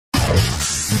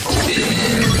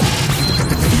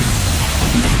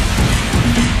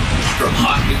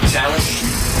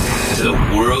to the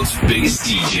world's biggest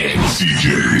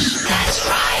DJs. That's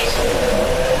right.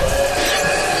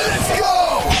 Let's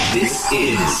go! This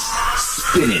is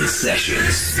Spinnin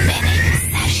Sessions.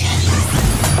 Spinnin Sessions.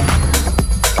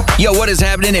 Yo, what is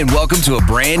happening? And welcome to a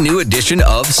brand new edition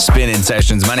of Spinnin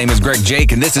Sessions. My name is Greg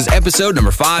Jake, and this is episode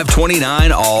number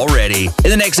 529 already.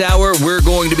 In the next hour, we're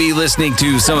going to be listening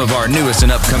to some of our newest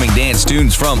and upcoming dance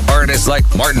tunes from artists like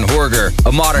MARTEN, HØRGER,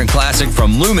 a modern classic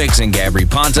from Lumix and Gabry,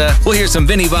 Ponte. We'll hear some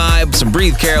Vinny vibe, some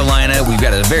Breathe Carolina. We've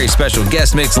got a very special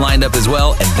guest mix lined up as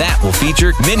well, and that will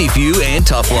feature ManyFew and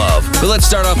Tough Love. But let's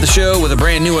start off the show with a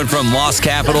brand new one from Lost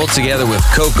Capital together with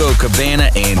Coca,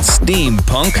 Cabana, and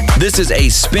Steampvnk. This is a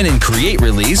Spinnin Create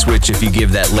release, which if you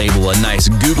give that label a nice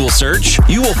Google search,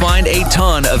 you will find a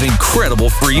ton of incredible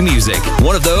free music.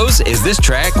 One of those is this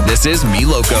track. This is Me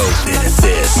Loco. This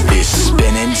is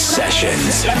Spinnin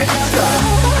Sessions. Let me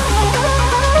loco.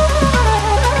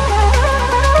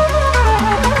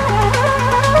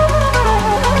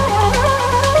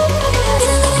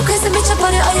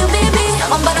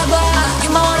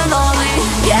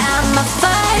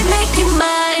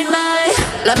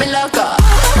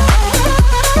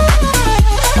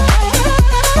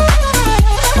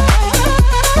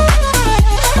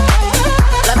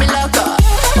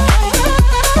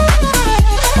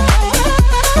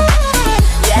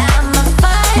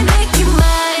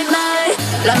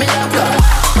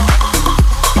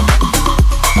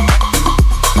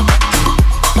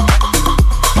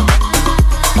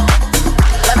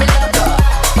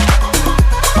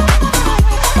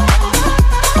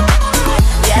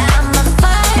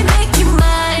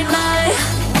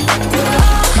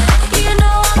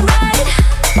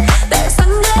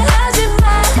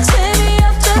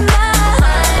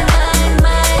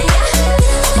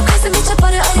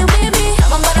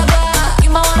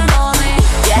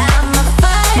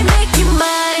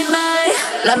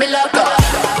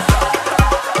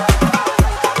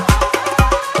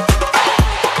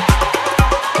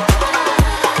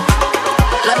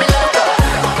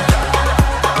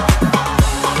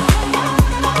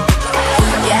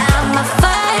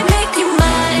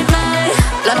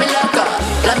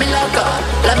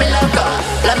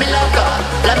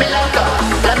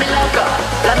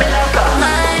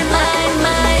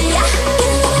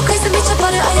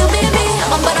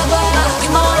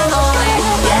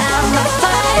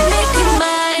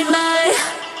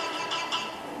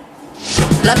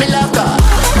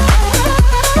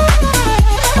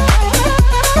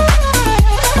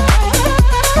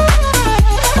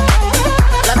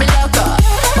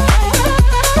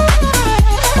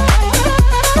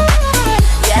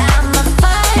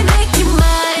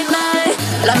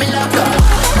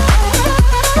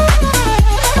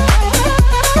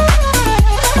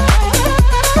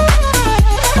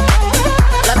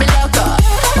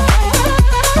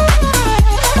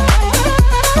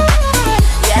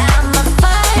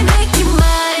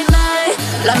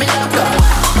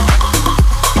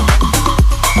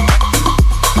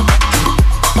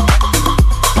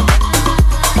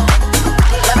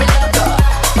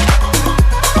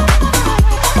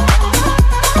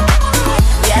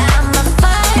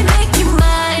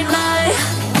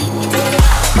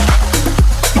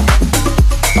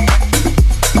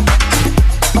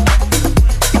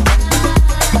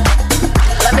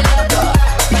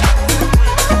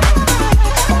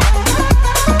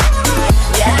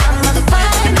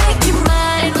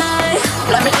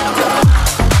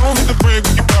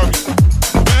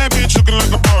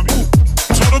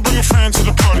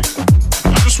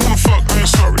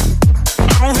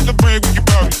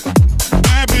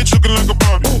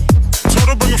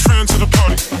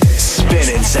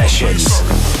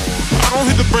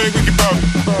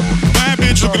 Bad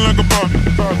bitch looking like a Barbie.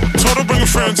 Told her bring a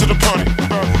friend to the party.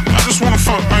 I just wanna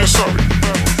fuck.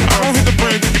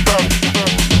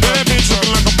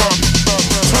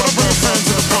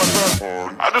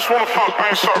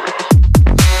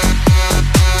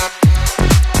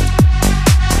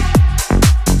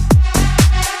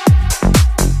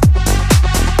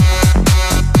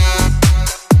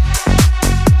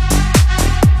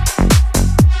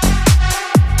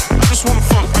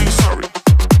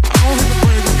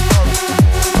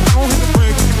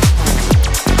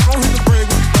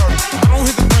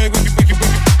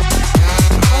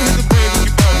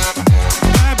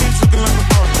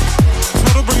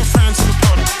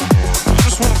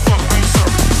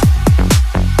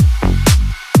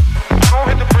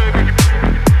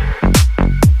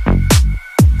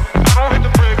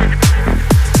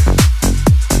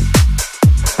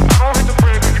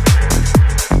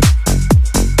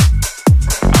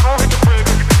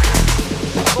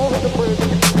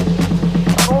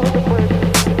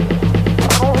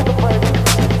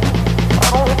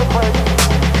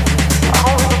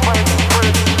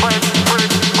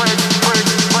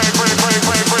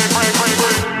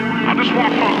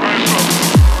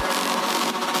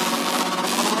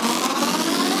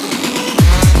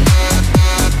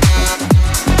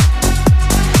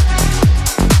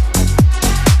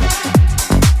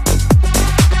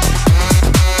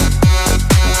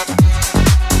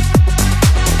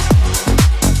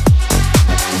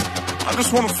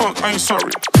 Wanna fuck, I ain't sorry. I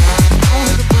don't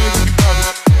hit the brake when you bob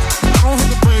it. I don't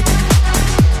hit the brake when you.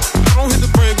 I don't hit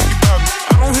the brake when you bob it.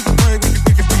 I don't hit the brake when you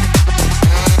pick it.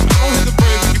 I don't hit the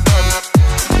brake when you bob it.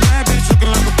 Bad bitch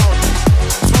looking like a party.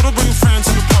 Told her bring your friends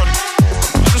to the party.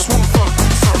 I just wanna fuck,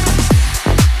 I ain't sorry.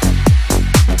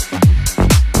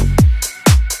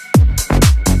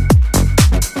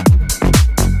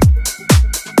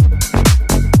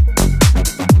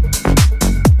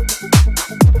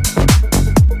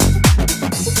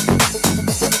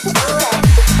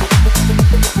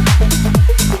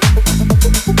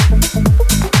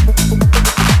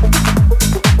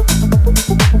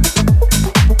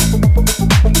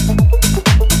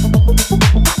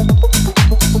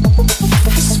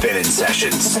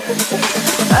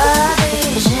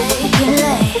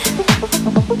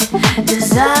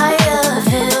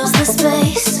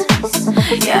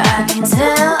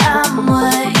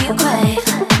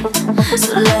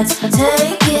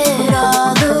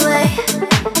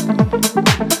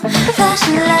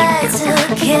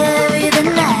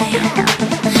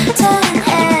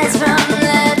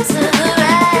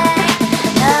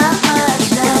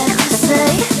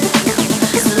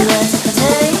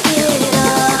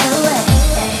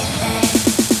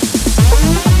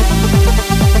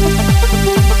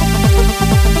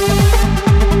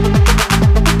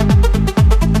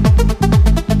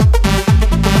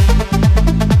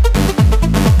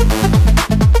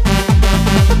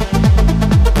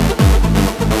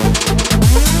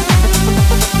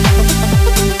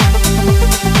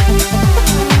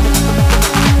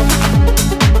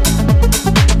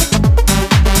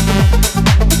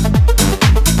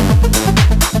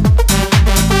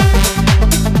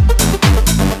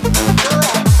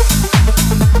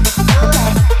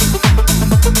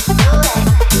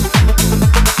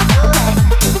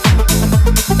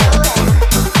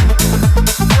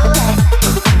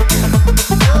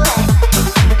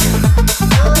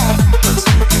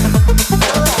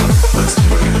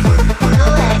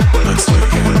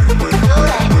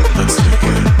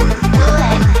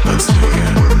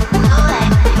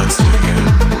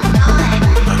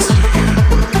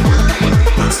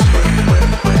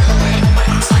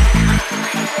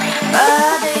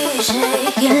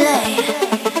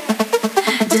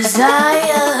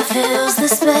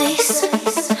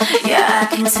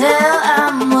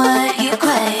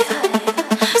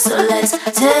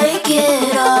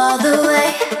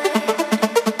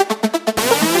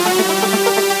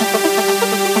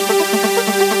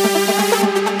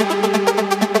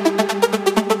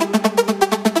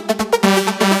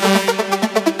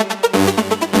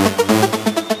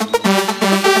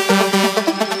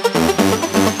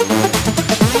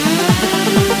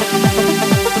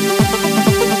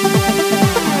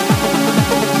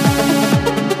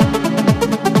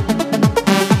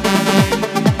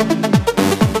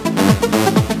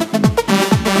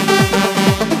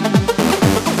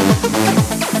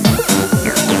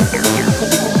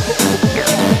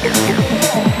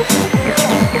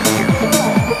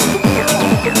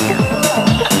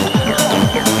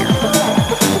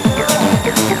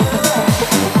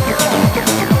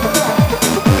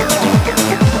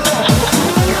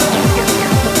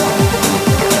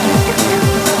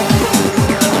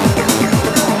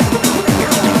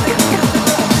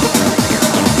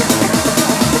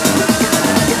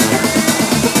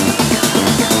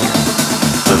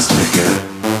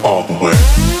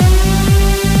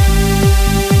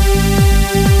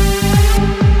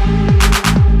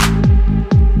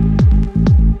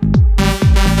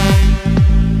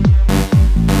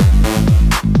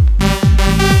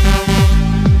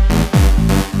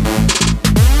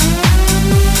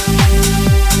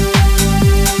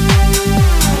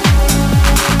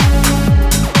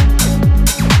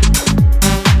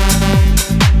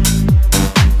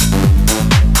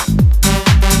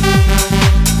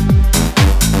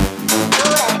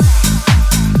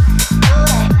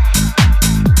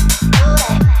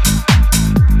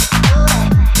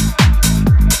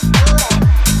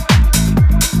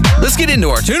 into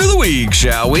our tune of the week,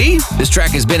 shall we? This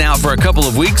track has been out for a couple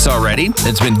of weeks already.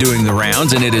 It's been doing the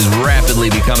rounds, and it is rapidly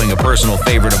becoming a personal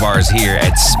favorite of ours here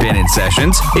at Spinnin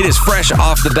Sessions. It is fresh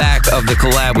off the back of the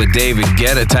collab with David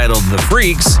Guetta titled The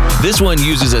Freaks. This one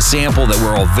uses a sample that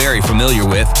we're all very familiar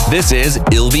with. This is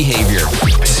Ill Behavior.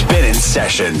 Spinnin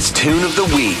Sessions, tune of the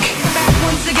week. Back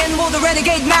once again, will the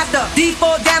renegade master,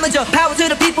 D4 damager, power to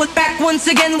the people, back once once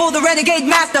again for the renegade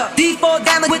master. D4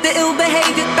 damage with the ill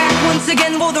behavior. Back once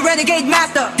again for the renegade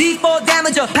master. D4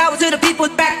 damager, power to the people.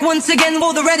 Back once again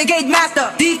for the renegade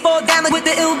master. D4 damage with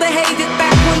the ill behavior.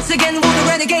 Back once again for the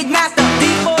renegade master.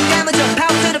 D4 damager,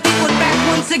 power to the people. Back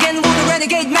once again for the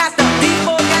renegade master.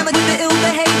 D4 damage with the ill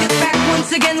behavior. Back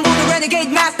once again for the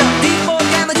renegade master. D4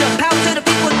 damager, power to the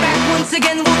people. Back once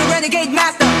again for the renegade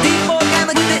master. D4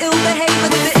 damage with the ill behavior.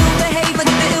 With the ill behavior.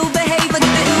 With the ill behavior. With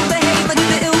the ill behavior. With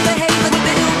the ill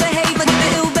behavior. With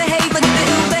the ill behavior. With the ill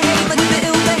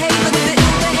behavior. With the ill behavior. With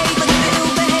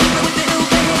the ill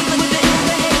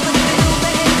behavior.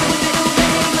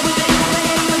 With the ill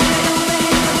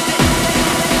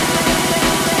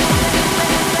behavior. With the ill behavior. With the ill behavior. With the ill behavior. With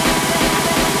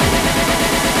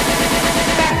the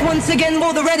ill behavior. Once again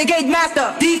for the renegade master.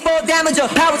 D4 damager,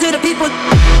 power to the people.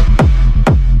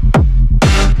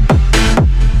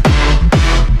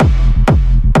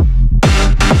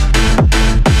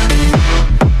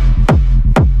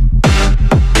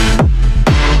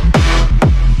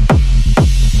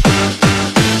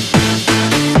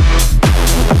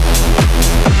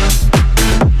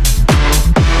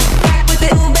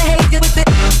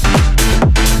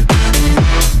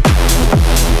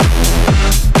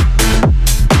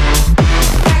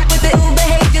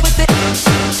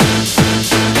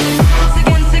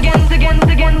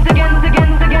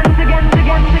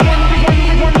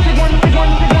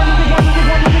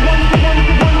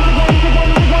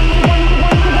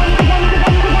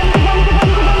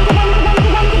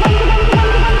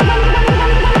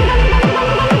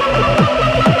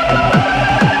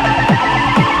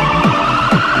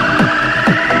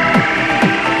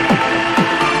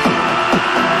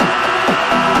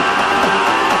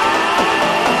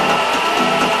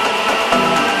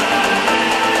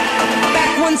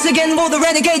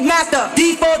 Renegade master,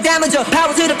 D4 damager,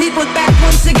 power to the people. Back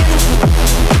once again.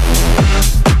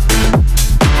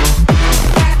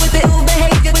 Back with the ill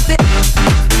behavior. With the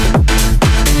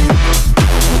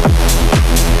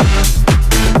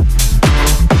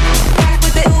back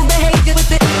with the ill behavior. With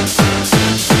the back with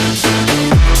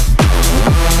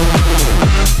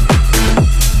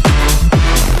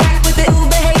the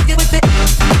ill behavior. With the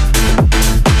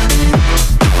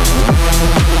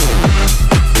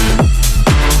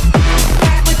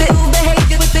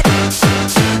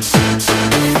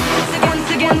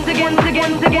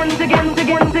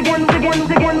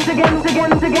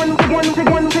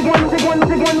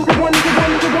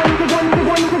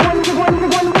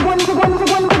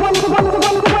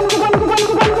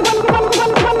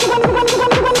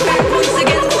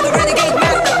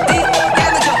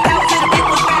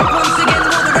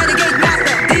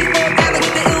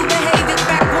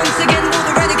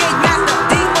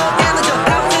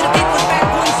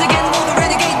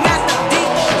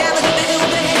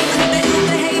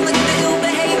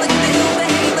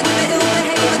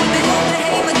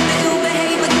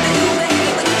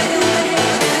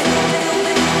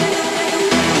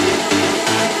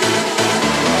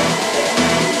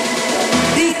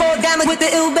with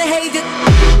the ill behavior.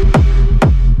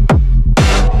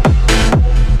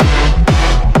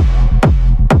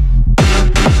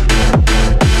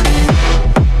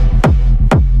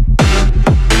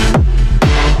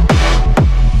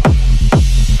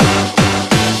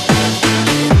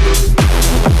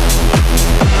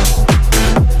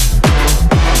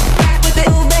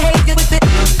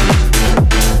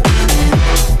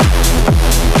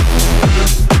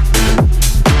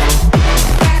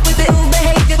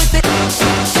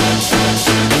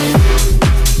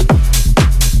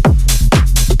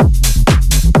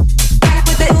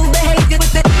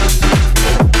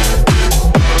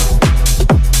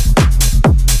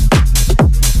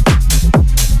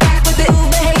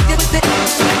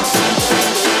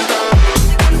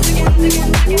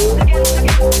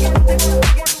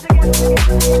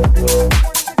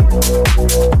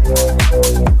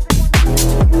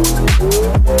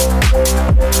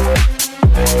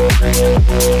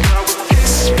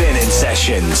 Spinnin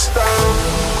Sessions.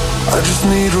 I just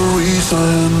need a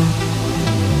reason.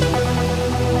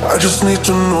 I just need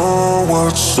to know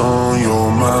what's on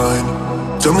your mind.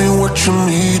 Tell me what you're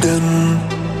needing.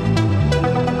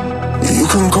 You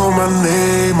can call my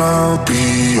name, I'll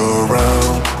be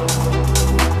around.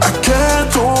 I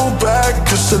can't go back,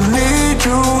 'cause I need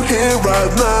you here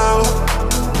right now.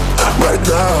 Right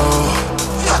now.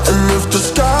 And if the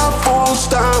sky falls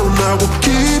down, I will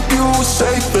keep you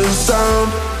safe and sound.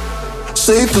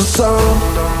 Safe and sound.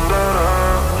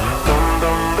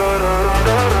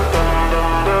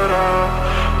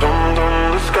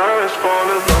 The sky is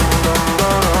falling.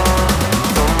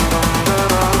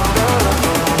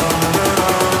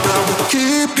 I will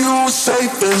keep you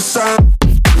safe and sound.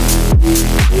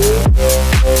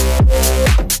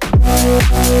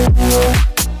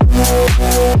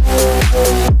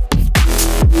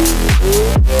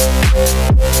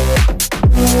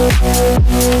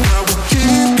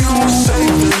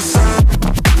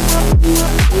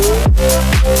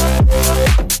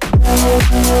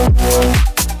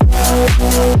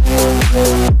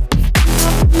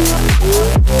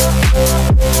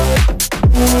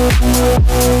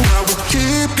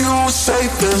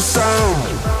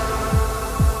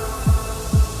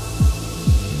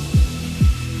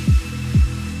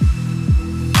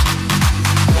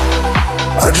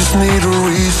 just need a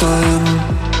reason.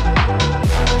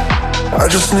 I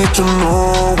just need to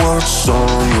know what's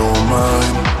on your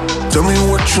mind. Tell me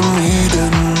what you're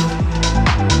needing.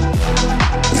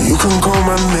 You can call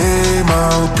my name,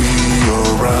 I'll be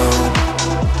around.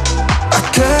 I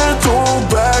can't go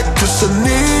back, cause I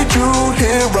need you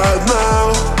here right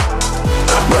now.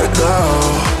 Right now.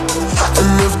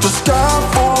 And if the sky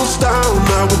falls down,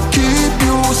 I will keep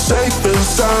you safe and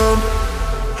sound.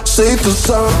 Safe and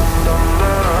sound.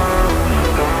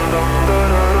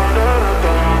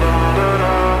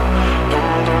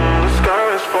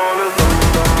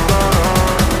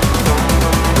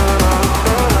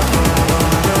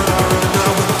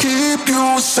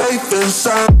 Safe and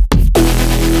sound.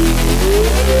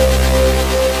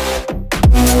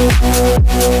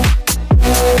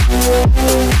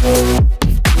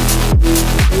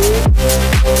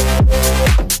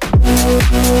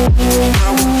 I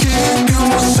will keep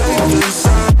you safe and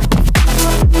sound.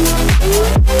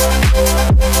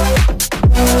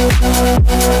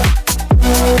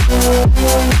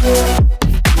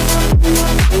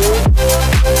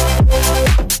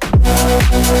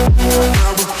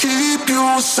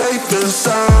 Safe and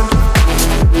sound.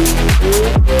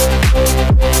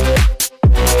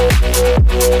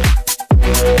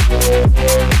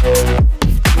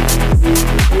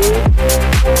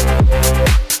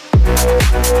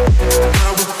 I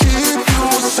will keep you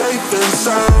safe and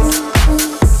sound.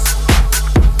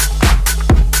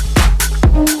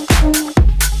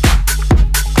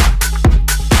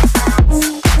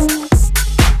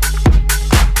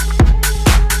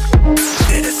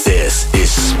 This is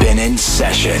Spinnin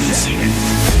Sessions.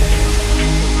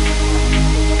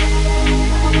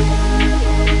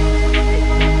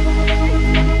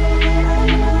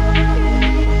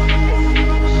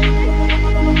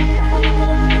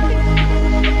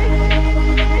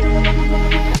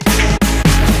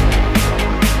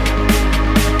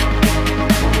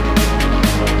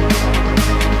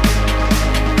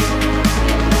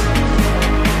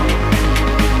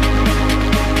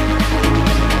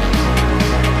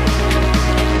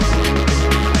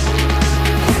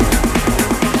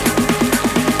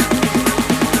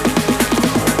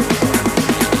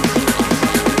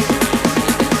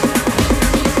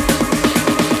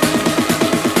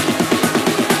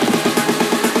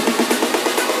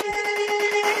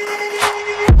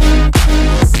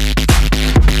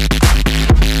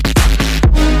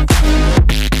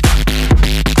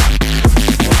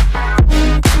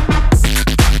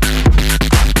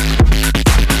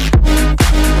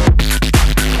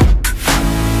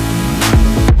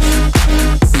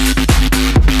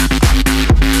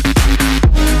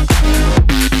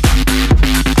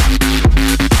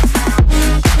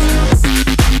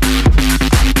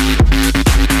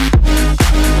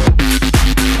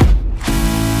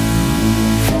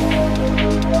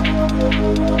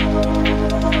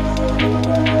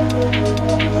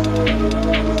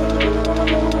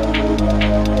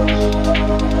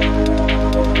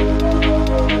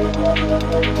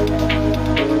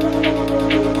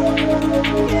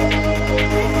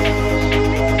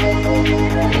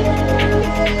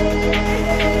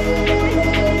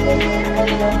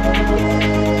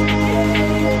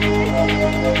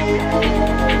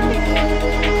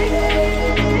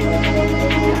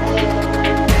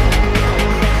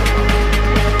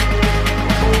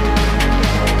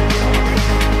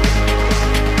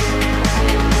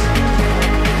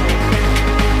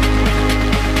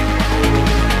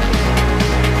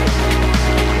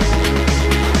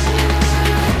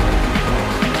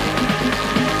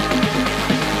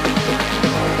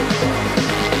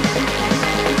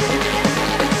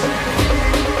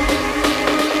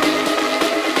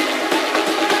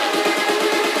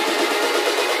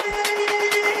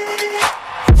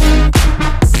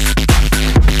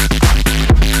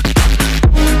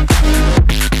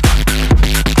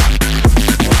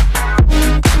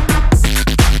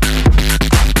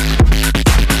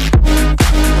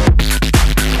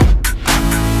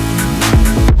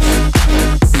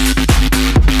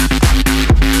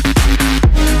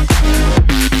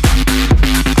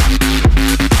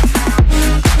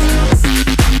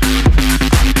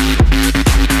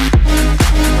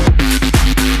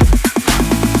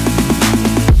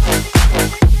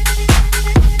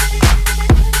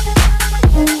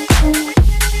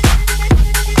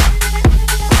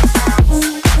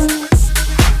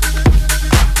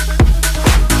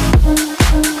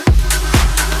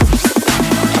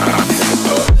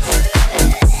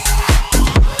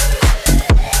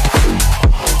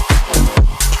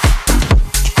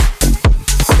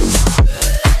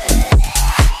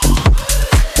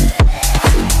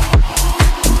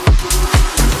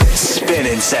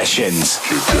 Sessions.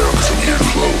 Get down, cause I'm here to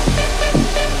flow.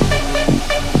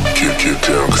 Get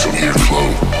down, cause I'm here to flow.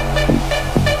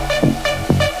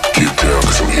 Get down,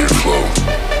 cause I'm here to flow.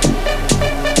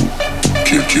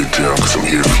 Get down, cause I'm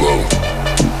here to flow.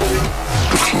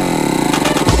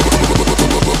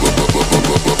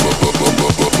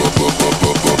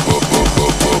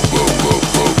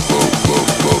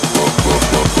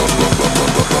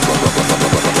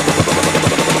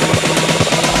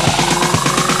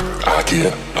 I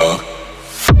get up.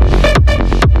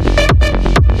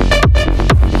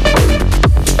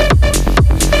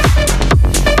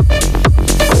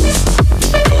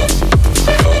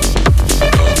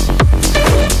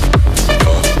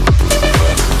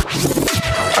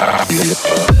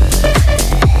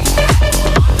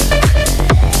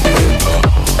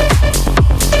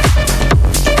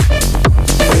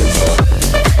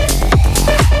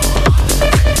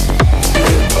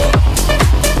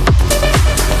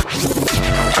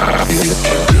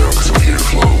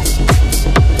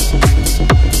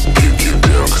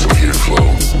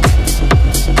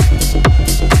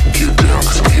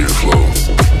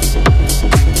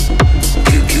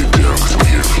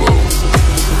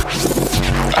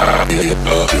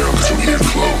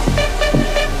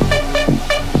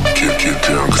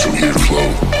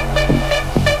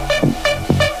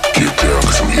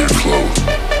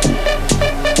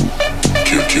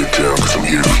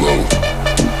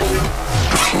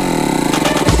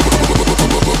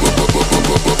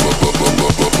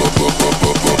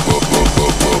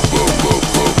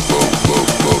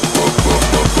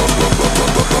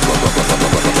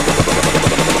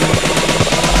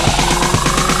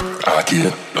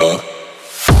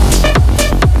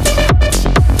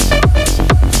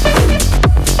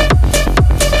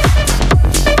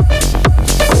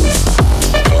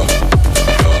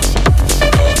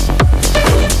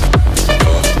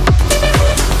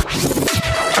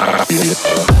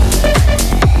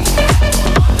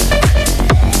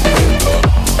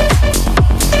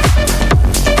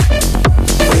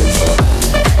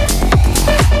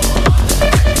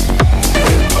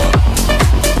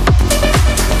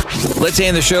 Let's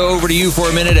hand the show over to you for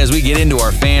a minute as we get into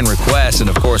our fan requests. And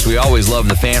of course, we always love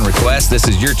the fan requests. This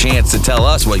is your chance to tell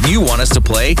us what you want us to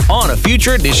play on a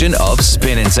future edition of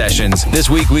Spinnin Sessions. This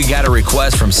week, we got a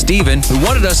request from Steven, who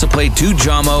wanted us to play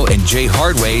TUJAMO and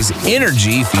Hardway's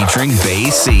Energy featuring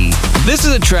BayC. This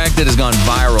is a track that has gone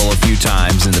viral a few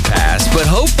times in the past, but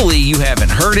hopefully you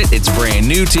haven't heard it. It's brand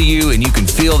new to you, and you can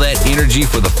feel that energy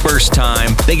for the first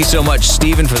time. Thank you so much,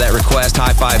 Steven, for that request.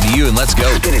 High five to you, and let's go.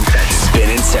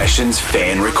 Spinnin Sessions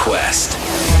fan request.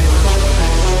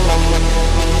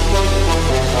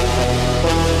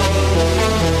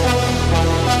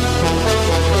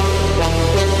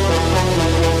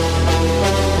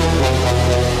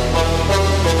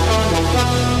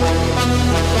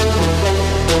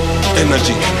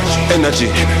 Energy, energy,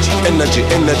 energy,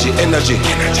 energy, energy.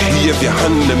 Wave your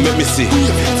hand and make me see.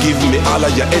 Give me all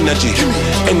of your energy.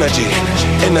 Energy,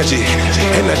 energy,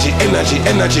 energy, energy,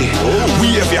 energy.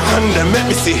 Wave your hand and make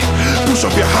me see. Push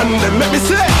up your hand and make me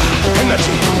see.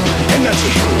 Energy,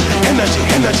 energy, energy,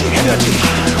 energy, energy.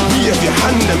 Wave your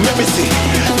hand and make me see.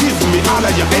 Give me all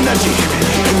of your energy.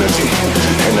 Energy,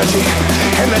 energy,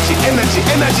 energy, energy,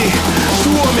 energy.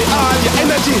 Show me all your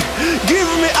energy. Give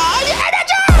me all your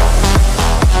energy.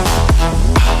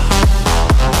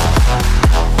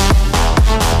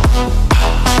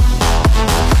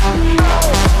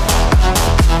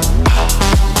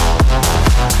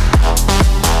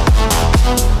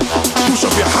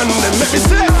 Let me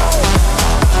see.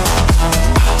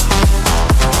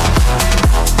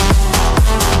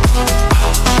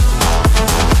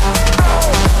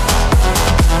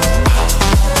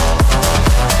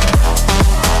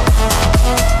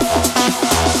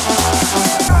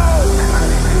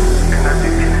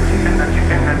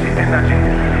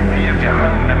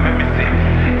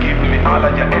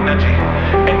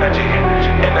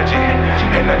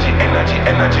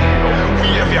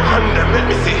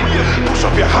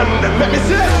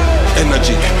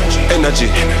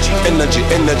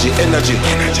 Energy, energy.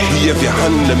 Wave your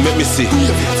hand and make me see.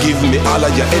 Give me all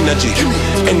of your energy.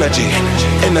 Energy,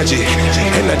 energy,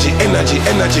 energy, energy,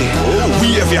 energy.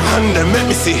 Wave your hand and make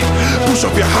me see. Push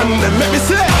up your hand and make me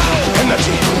see.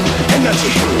 Energy, energy,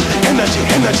 energy,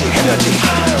 energy, energy.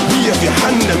 Wave your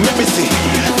hand and make me see.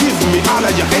 Give me all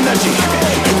of your energy.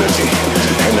 Energy,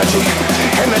 energy,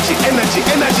 energy, energy,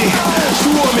 energy.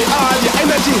 Show me all your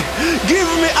energy. Give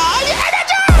me all your energy.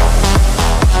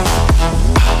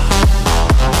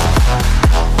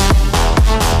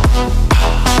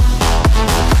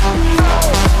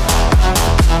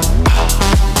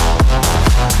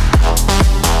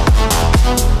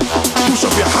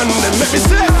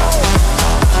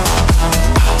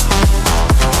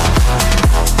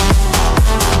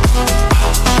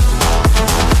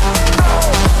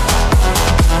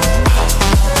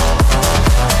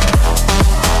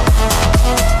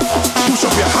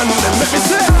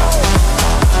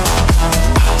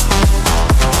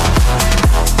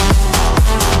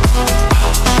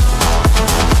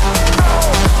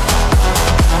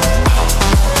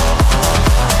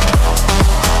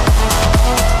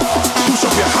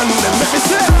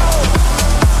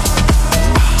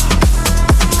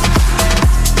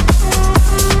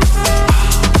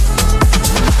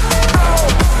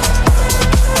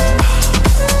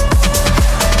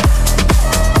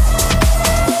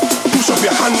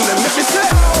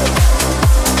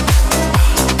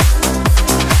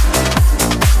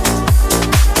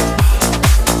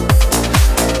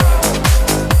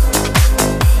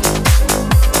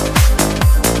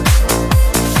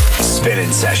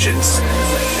 Spinnin Sessions.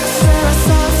 I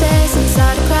saw a face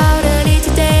inside a crowd early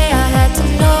today. I had to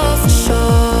know for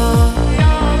sure.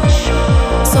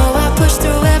 So I pushed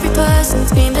through every person,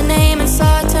 screamed her name and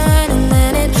saw her turn, and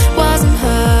then it wasn't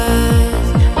her.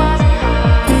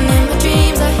 And in my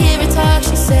dreams I hear her talk.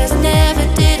 She says I never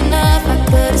did enough. I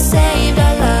could have saved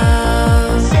our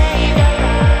love.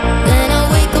 Then I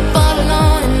wake up all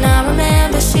alone and I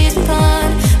remember she's been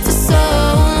gone for so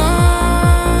long.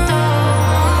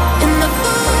 And the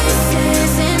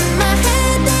voices in my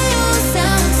head, they all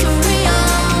sound so real,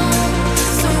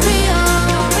 so real.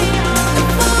 The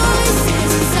voices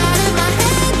inside of my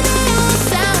head, they all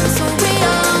sound so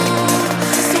real,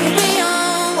 so real.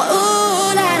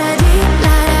 Ooh, la da dee,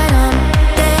 la da dum,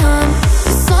 they hum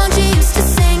the song she used to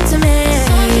sing to me.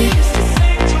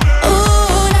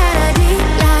 Ooh, la da dee,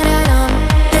 la da dum,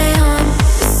 they hum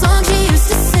the song she used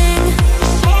to sing.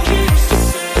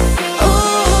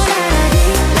 Ooh, la da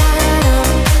dee, la da dum,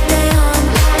 they hum,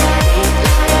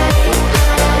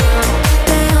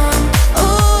 they hum.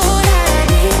 Ooh, la da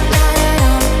dee, la da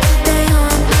dum, they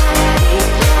hum,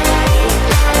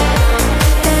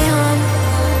 they hum.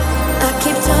 I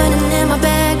keep turning in my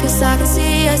bed 'cause I can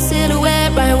see a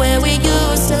silhouette right where we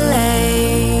used to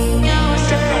lay.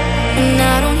 And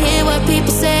I don't hear what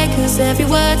people say 'cause every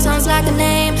word sounds like a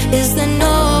name. Is there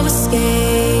no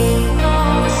escape?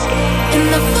 And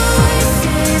the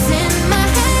voices in my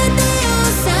head, they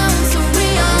all sound so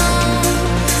real,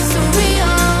 so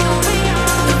real.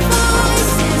 The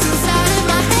voices inside of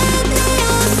my head, they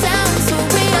all sound so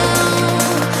real,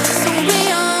 so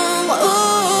real.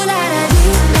 Ooh, la da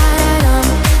dee, la da dum,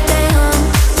 they hum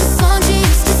the song she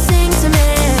used to sing to me.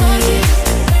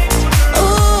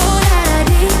 Ooh, la da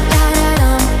dee, la da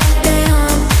dum, they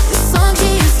hum the song she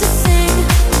used to sing.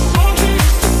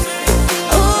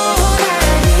 Ooh, la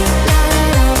da dee, la da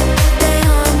dum, they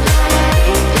hum,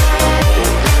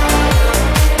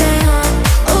 they hum.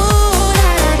 Ooh, la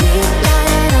da dee, la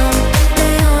da dum,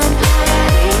 they hum,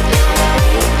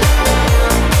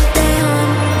 they hum.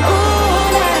 Ooh,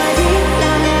 la da dee,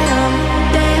 la da dum,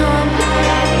 they hum,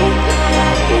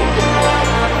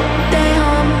 they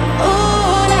hum.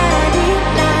 Ooh, la da dee,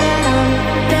 la da dum,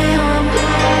 they hum,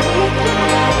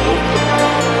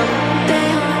 they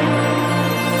hum.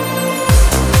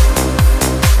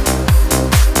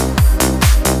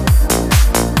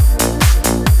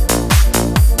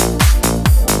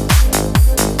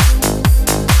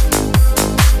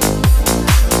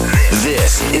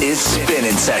 This is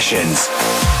Spinnin Sessions.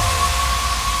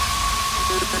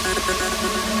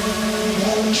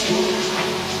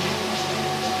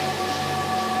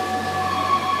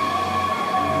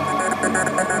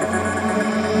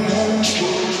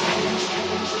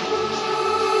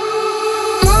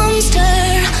 Monster,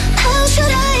 how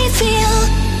should I feel?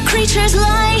 Creatures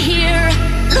lie here,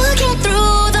 looking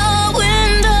through the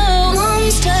window.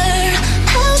 Monster,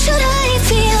 how should I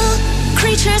feel?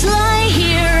 Creatures lie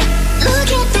here,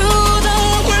 looking through the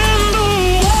window.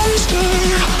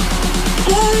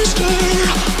 Monster,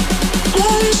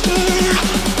 monster, monster,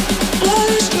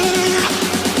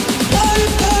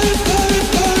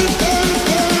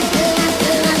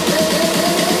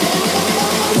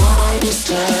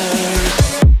 monster.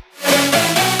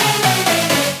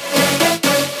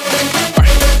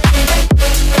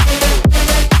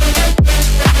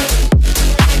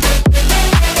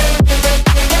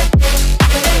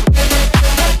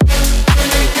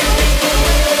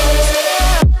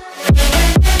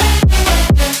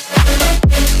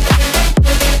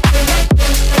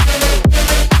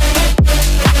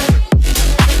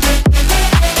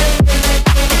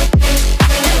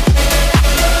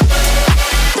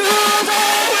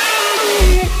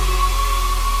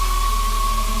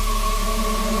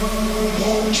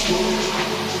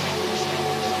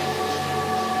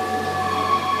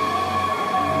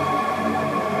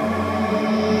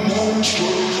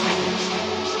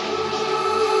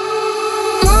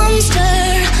 Monster,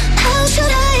 how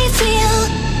should I feel?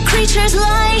 Creatures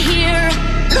lie here,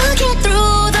 looking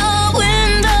through the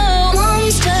window.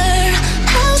 Monster,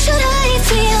 how should I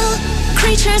feel?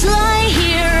 Creatures lie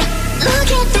here,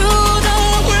 looking through the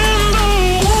window.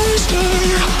 Monster,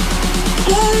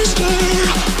 monster,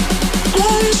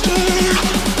 monster.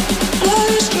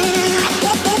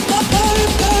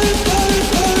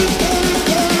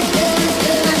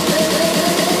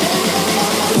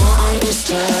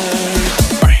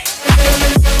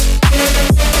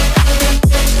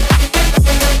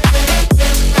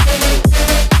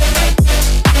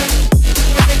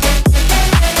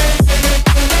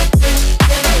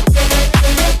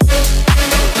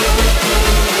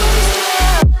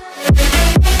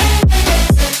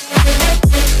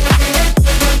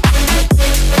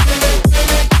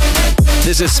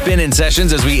 This is Spinnin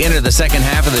Sessions as we enter the second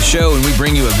half of the show, and we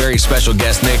bring you a very special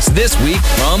guest mix this week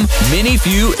from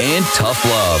ManyFew and Tough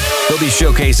Love. They'll be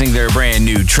showcasing their brand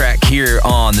new track here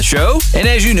on the show. And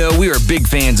as you know, we are big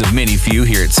fans of ManyFew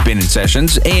here at Spinnin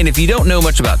Sessions. And if you don't know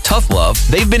much about Tough Love,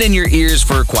 they've been in your ears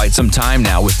for quite some time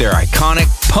now with their iconic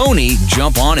Pony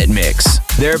Jump On It mix.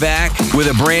 They're back with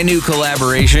a brand new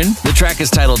collaboration. The track is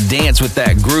titled Dance With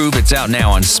That Groove. It's out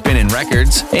now on Spinnin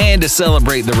Records. And to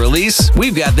celebrate the release,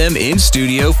 we've got them in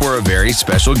studio for a very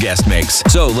special guest mix.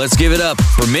 So let's give it up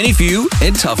for ManyFew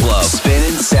and Tough Love.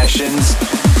 Spinnin Sessions,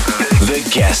 the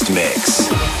guest mix.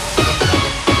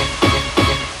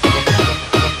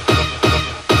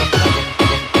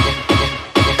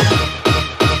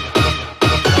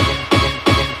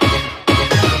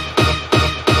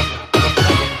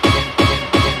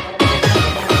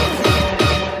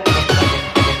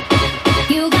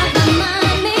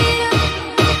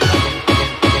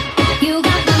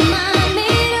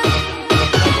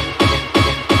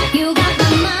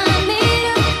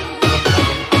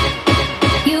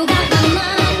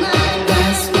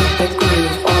 Dance with the groove.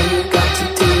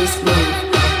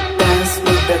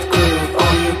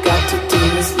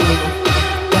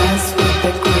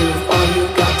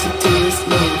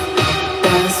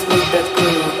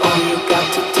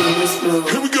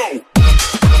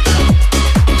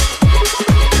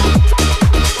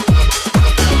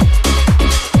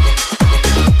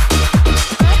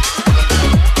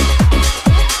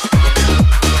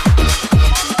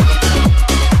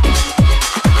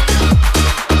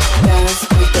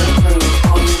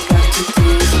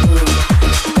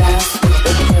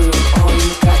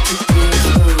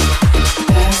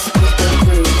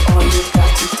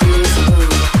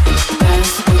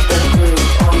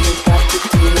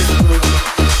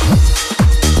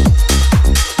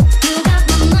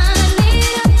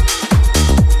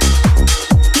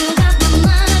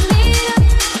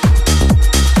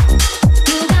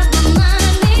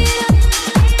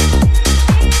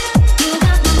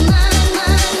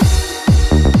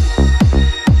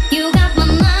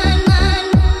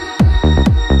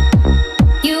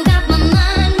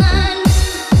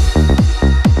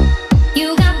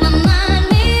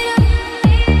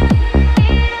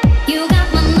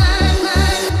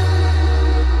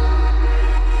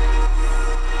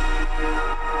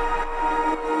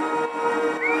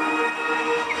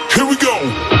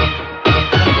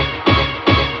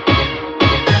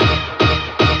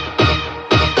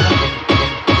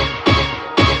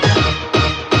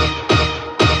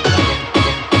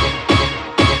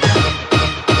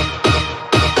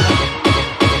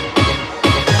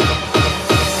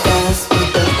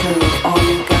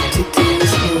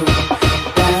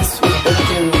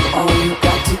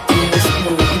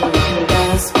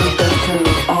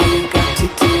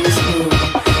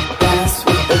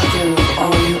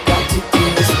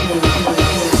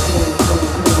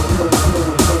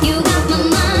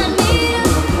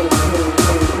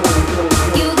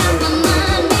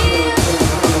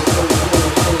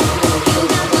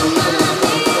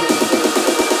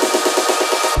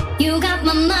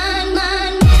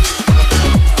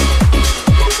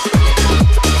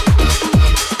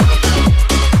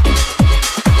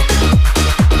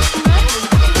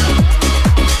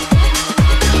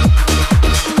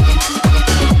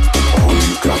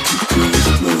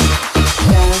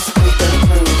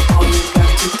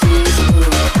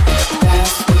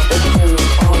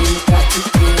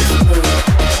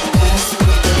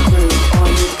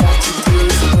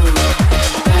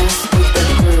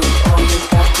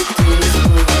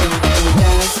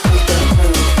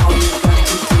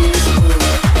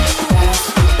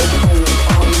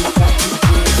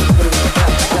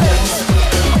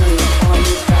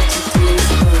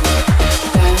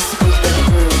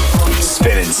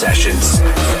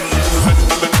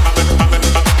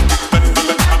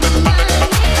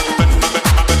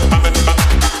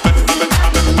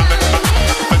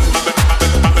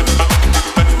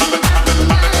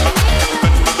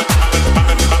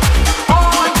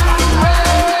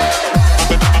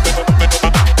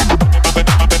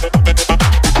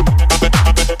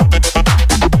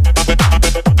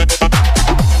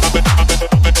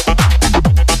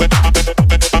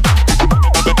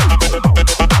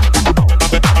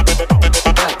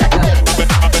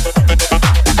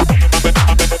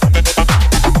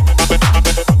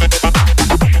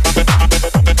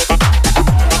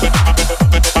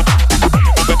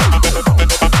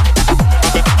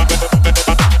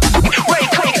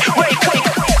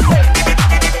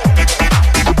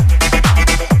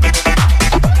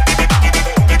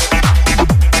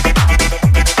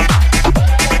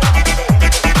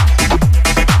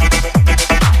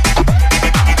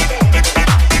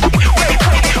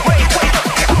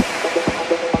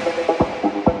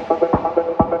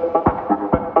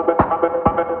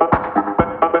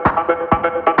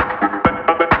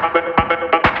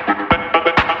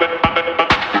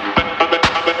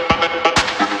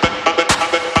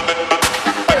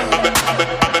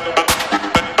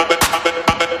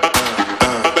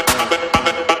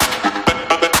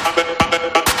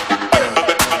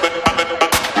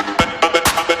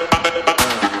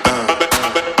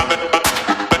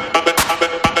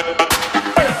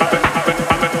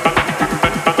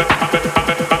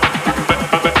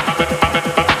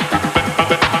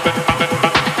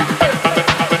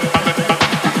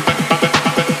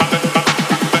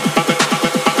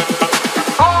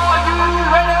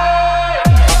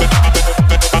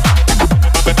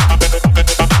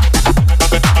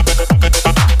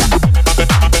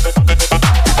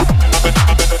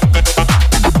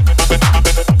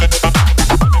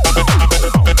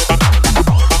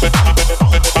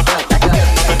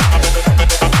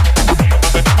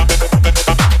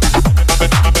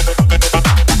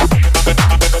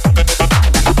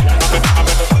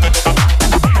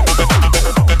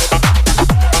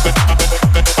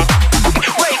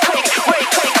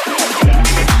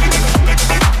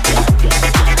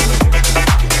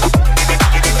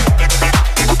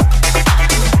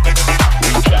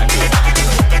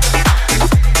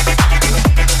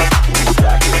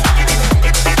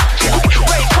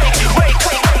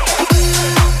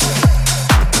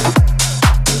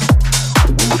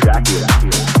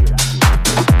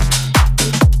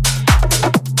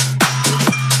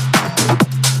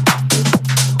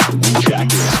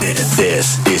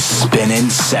 This is Spinnin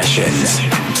Sessions.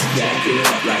 Jack it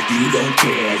up like you don't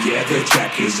care. Yeah, the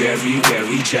jack is everywhere.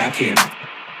 We jackin'.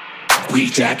 We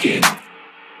jackin'.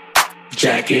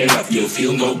 Jack it up, you'll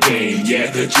feel no pain. Yeah,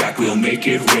 the jack will make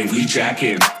it rain. We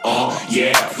jackin'. Oh,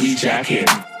 yeah, we jackin'.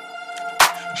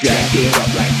 Jack it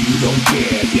up like you don't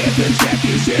care. Yeah, the jack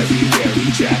is everywhere.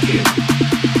 We jackin'.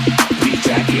 We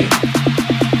jackin'.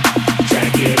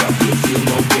 Jack it up, you'll feel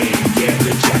no pain. Yeah,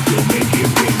 the jack will make it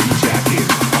rain. We jackin'.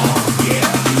 Oh, yeah,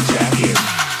 we jackin'.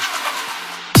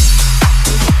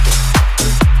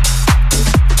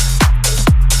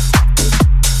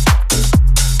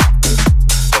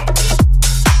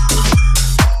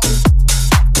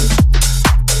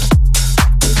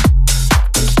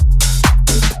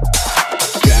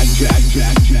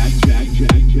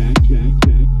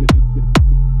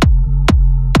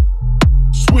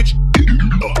 Switch it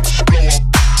up, blow up.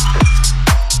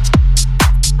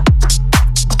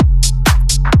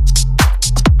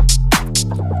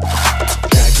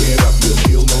 Jack it up, you'll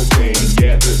feel no pain.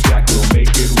 Yeah, the jack will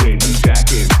make it rain. We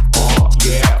jackin'. Oh,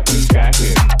 yeah, we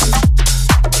jackin'.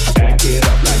 Jack it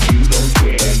up like you don't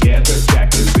care. Yeah, the jack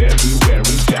is everywhere.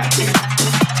 We jackin'.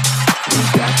 We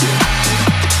jackin'.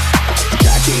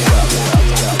 Jack it up.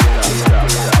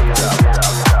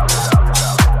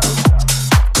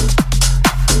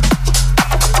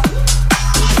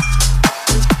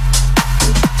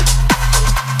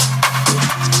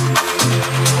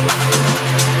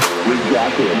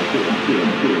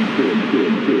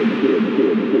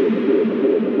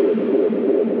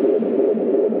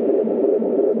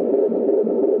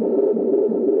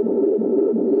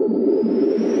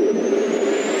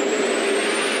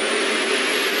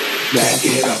 Jack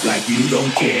it up like you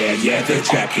don't care. Yeah, the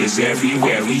jack is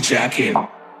everywhere. We jackin'.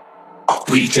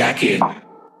 We jackin'.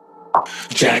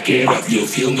 Jack it up, you'll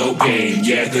feel no pain.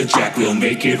 Yeah, the jack will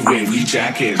make it rain. We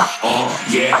jackin'. Oh,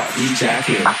 yeah, we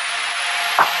jackin'.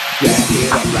 Jack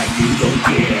it up like you don't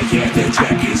care. Yeah, the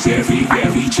jack is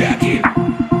everywhere. We jackin'.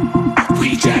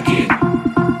 We jackin'.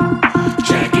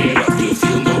 Jack it up, you'll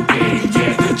feel no pain.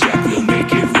 Yeah, the jack will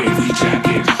make it rain. We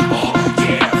jackin'. Oh,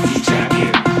 yeah, we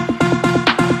jackin'.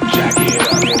 Jack it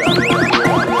up.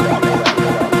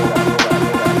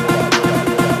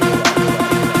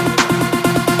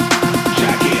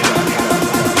 Jack it up.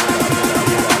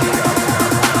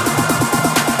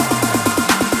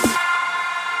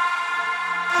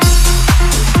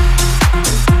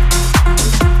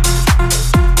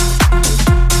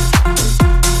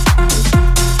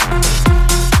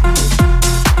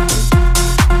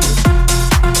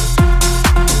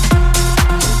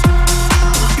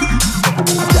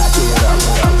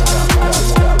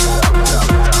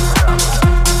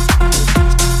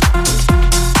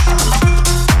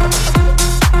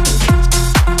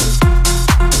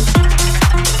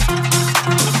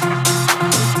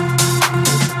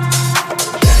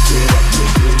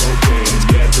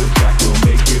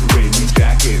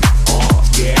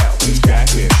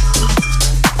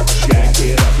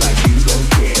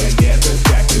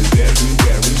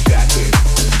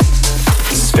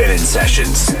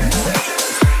 Sessions.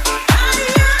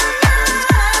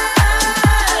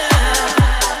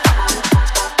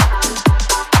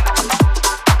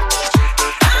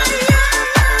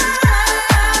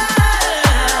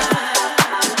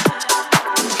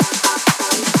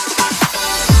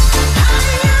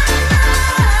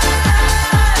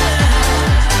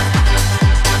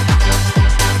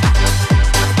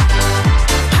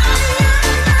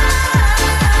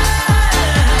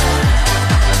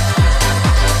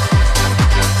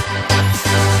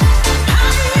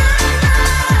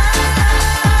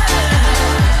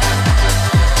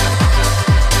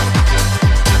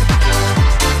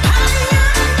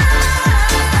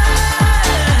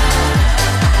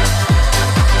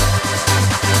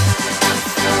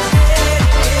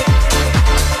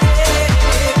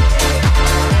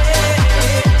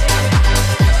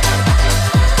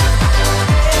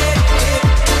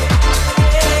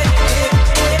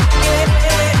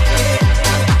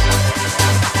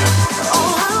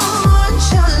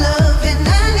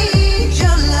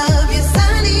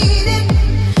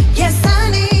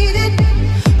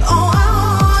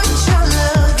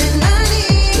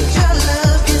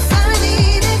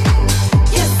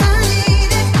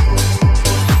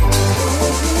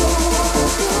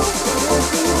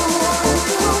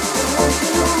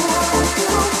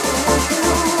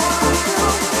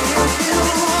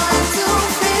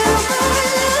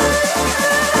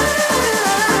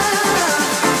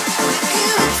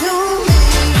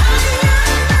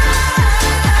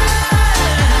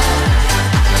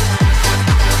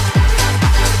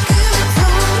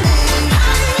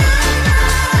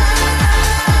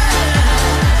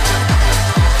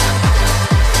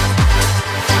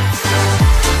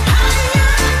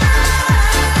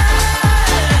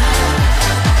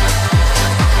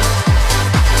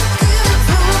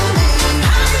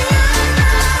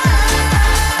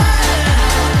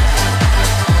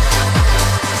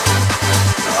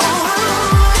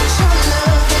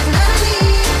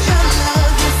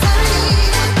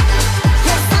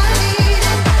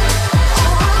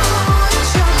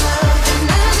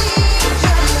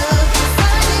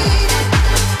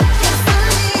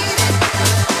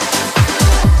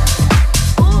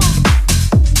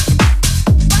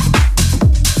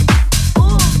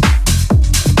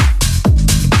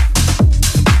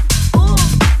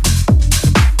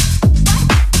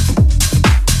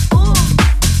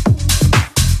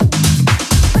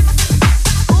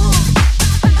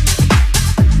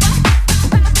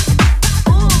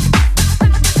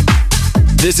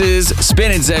 This is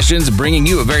Spinnin Sessions, bringing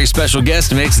you a very special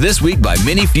guest mix this week by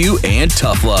ManyFew and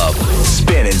Tough Love.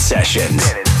 Spinnin Sessions.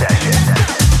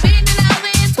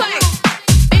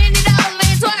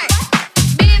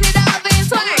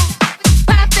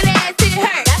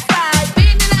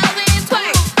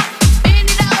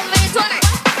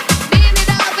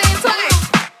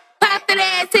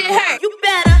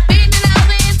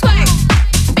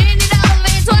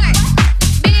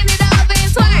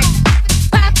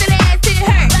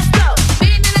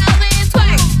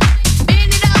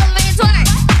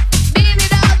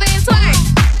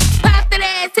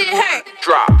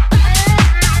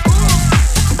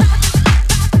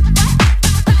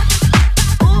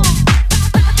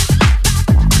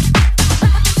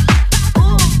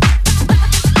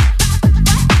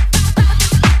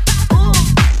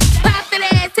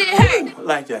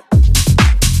 Like that.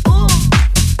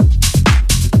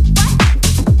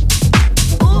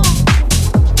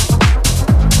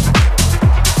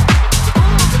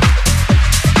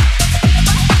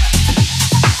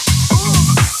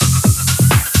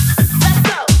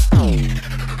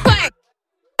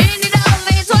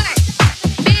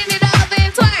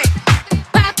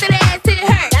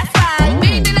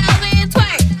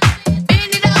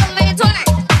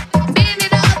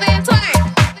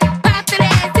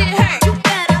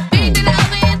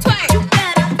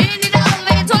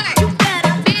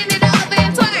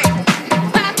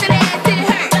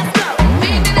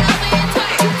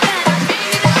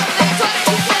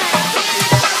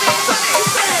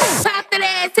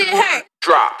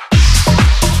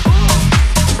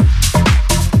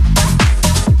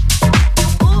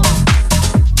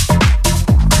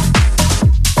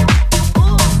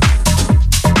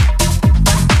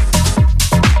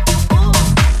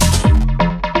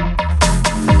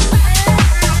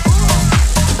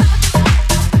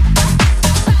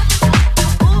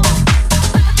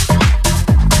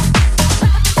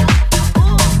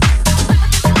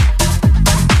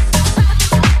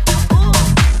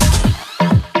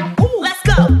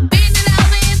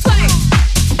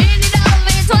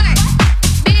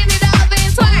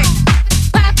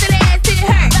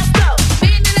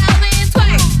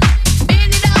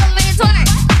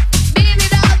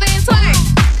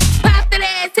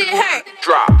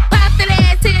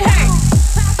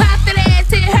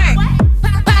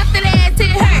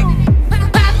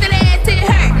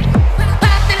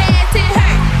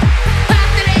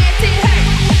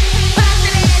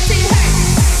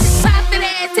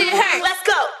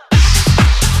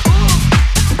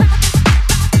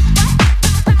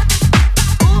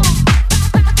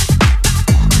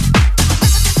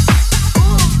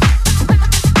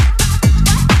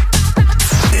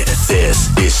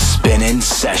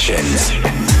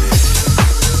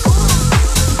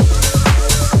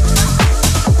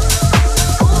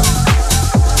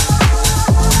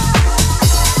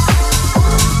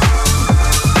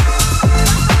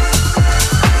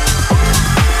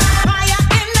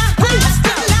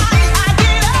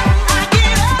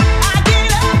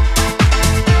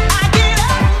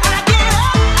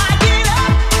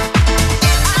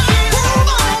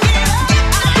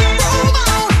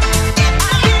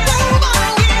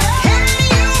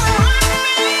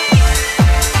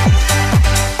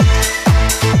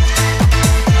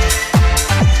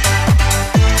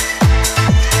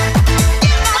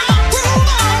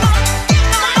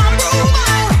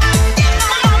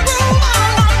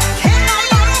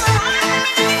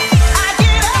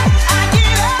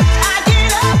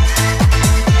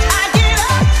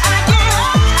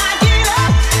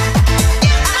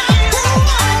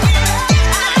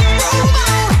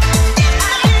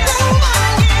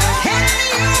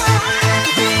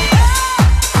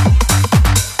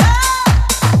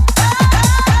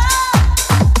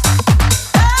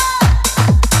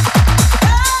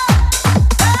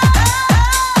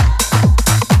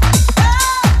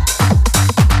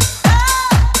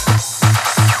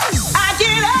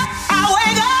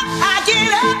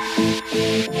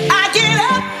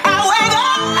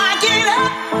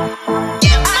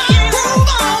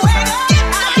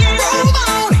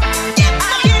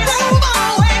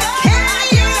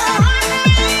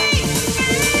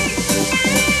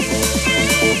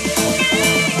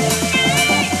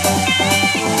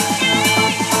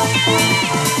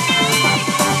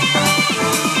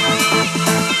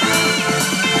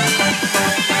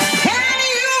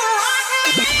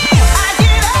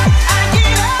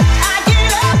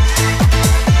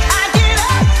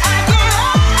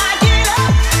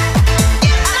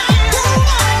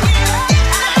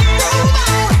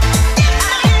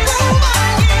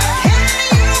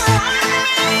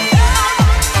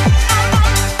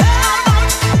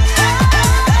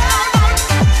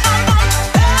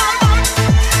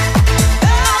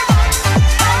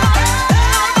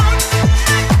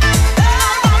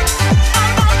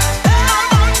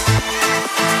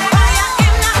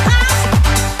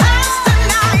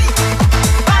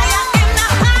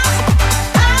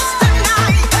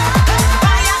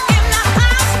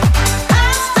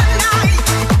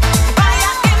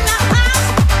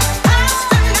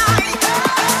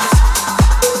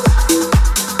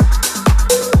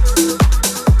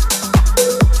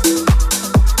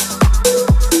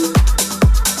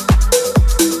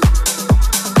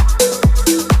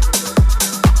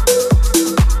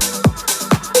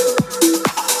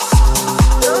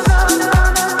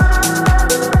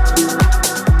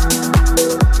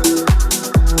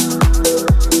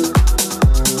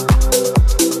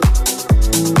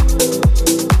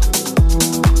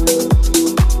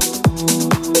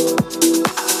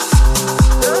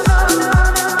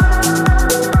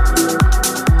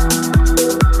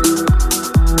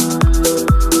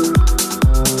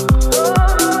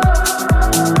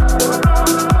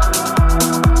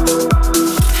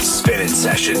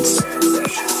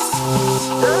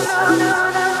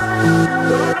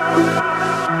 I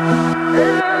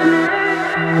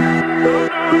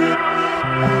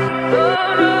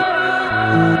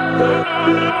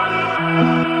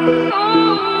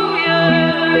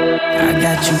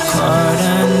got you caught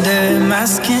under my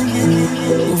skin,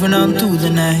 moving on through the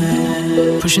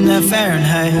night, pushing that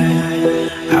Fahrenheit.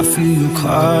 I feel you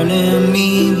calling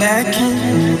me back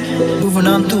in, moving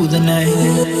on through the night,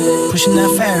 pushing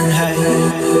that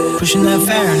Fahrenheit, pushing that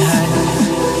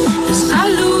Fahrenheit. As I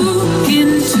look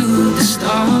into the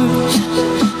stars,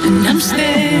 and I'm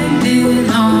standing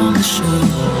on the shore.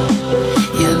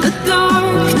 Yeah, the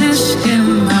darkness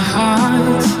in my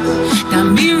heart got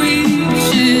me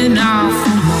reaching out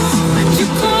for more. And you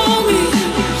call me,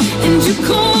 and you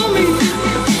call me,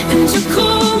 and you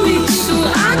call me, so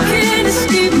I can't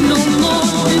escape no more.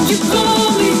 And you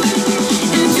call me,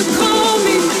 and you call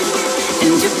me,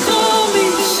 and you call me,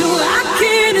 so I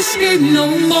can't escape no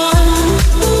more.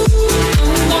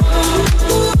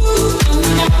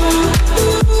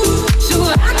 So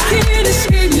I can't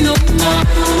escape no more.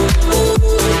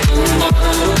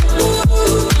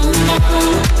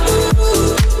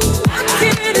 I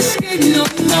can't escape no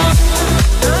more.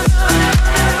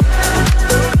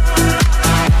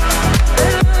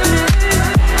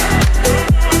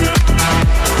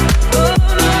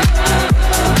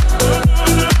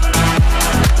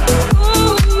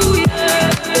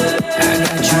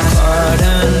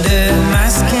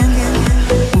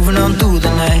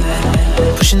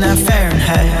 Pushing that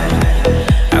Fahrenheit,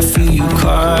 I feel you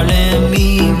calling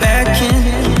me back in,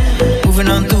 moving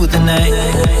on through the night,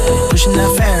 pushing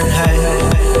that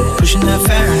Fahrenheit, pushing that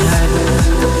Fahrenheit.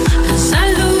 As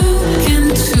I look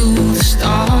into the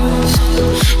stars,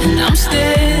 and I'm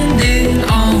standing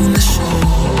on the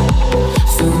shore,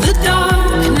 feel the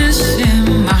darkness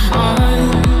in my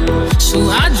heart, so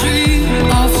I dream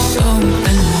of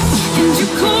something more. And you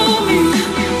call me,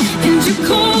 and you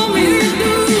call me,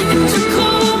 and you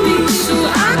call me, so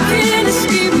I can't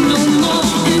escape no more.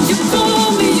 And you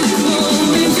call me, you call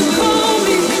me, you call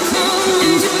me,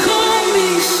 and you call me,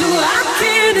 so I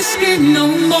can't escape no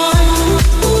more.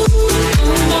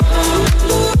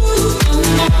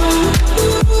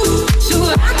 So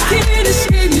I can't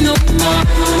escape no more.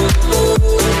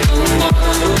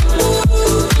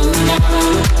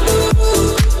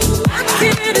 I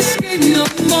can't escape no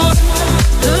more.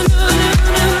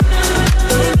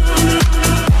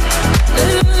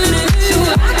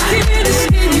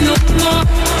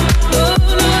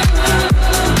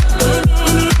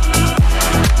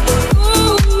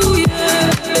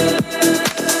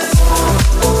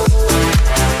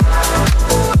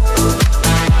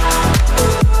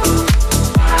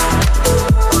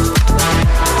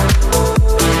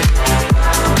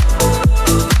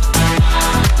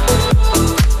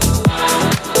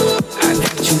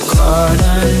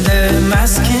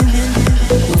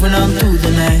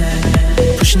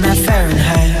 Pushing that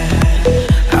Fahrenheit,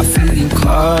 I feel you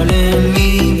calling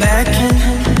me back in,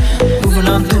 moving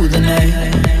on through the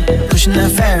night, pushing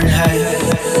that Fahrenheit,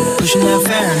 pushing that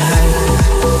Fahrenheit.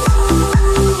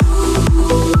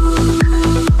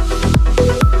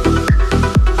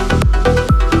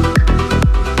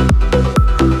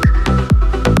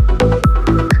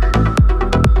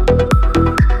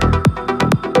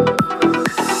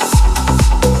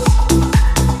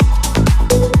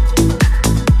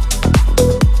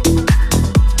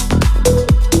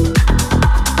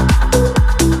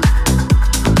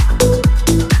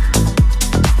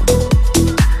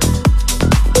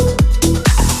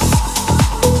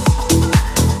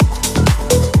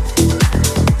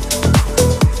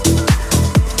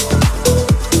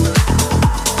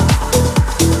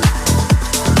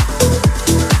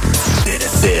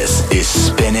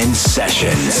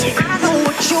 Sessions. I know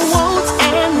what you want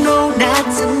and no, not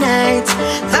tonight.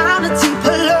 Found a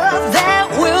deeper love that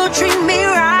will treat me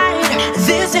right.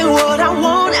 This ain't what I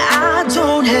want, I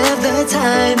don't have the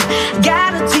time.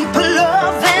 Got a deeper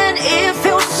love and it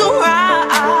feels so right.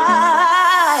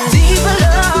 Deeper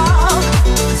love,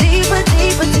 deeper,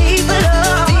 deeper, deeper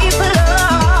love, deeper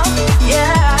love,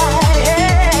 yeah,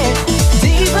 yeah.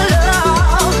 Deeper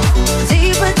love,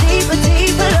 deeper, deeper,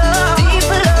 deeper love,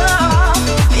 deeper love,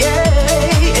 yeah.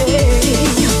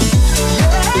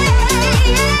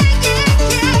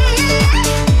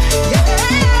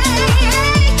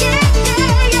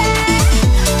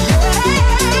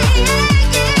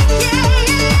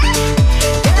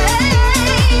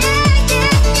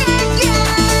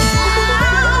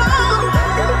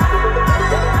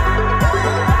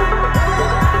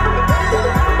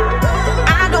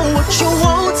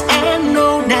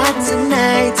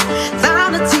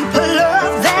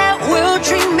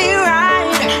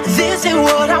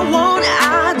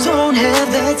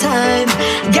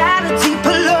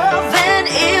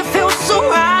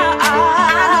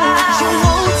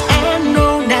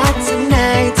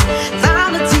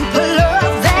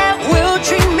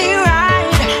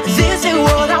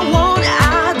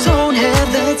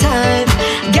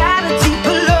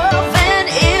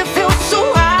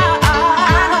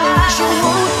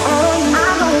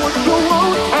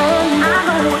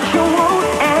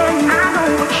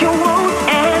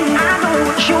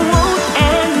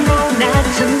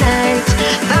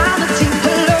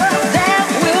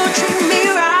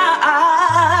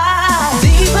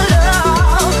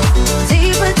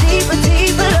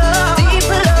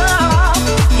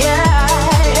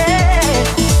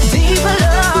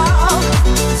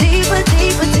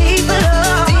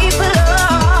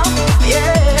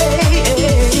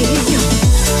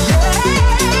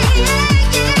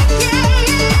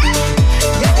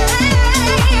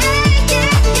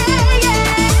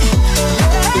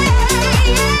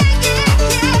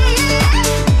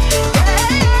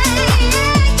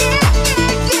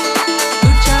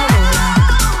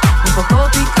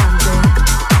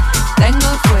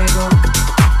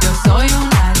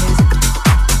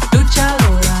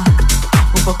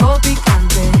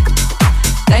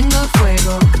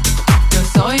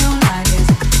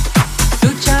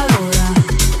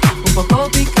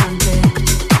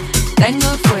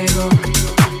 fuego.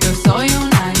 Yo soy un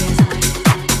Aries,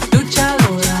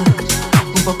 luchadora,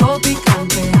 un poco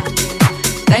picante.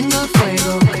 Tengo el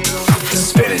fuego.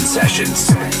 Spinnin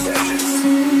Sessions.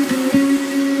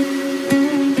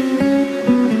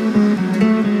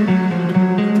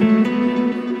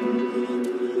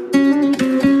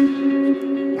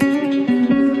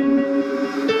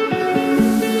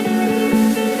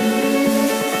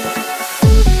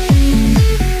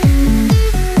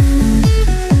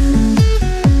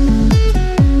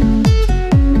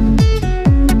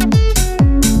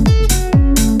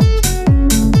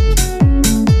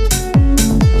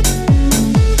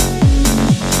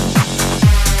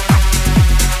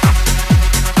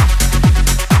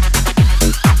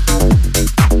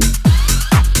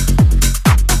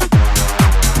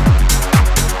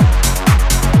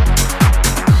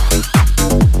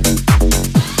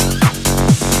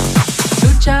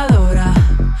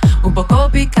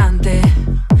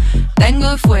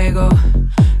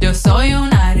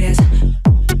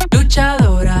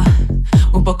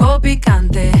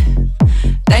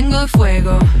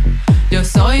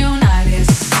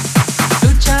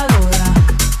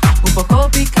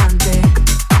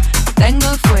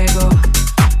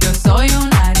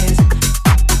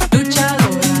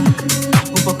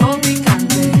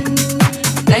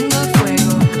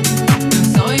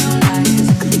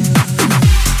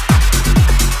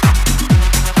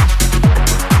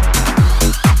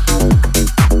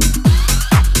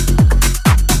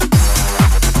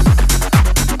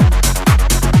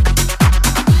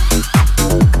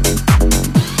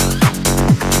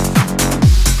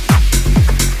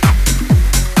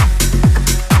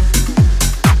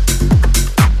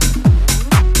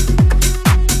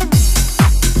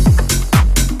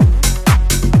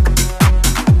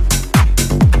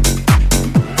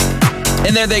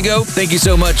 And there they go. Thank you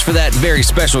so much for that very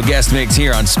special guest mix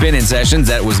here on Spinnin Sessions.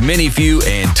 That was ManyFew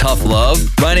and Tough Love.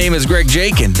 My name is Greg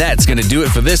Jake, and that's going to do it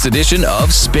for this edition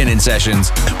of Spinnin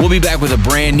Sessions. We'll be back with a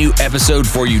brand new episode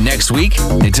for you next week.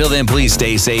 Until then, please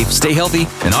stay safe, stay healthy,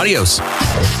 and adios.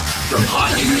 From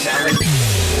hot new talent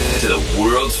to the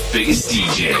world's biggest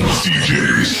DJs.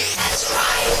 That's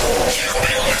right.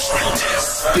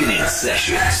 Spinnin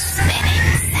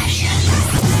Sessions.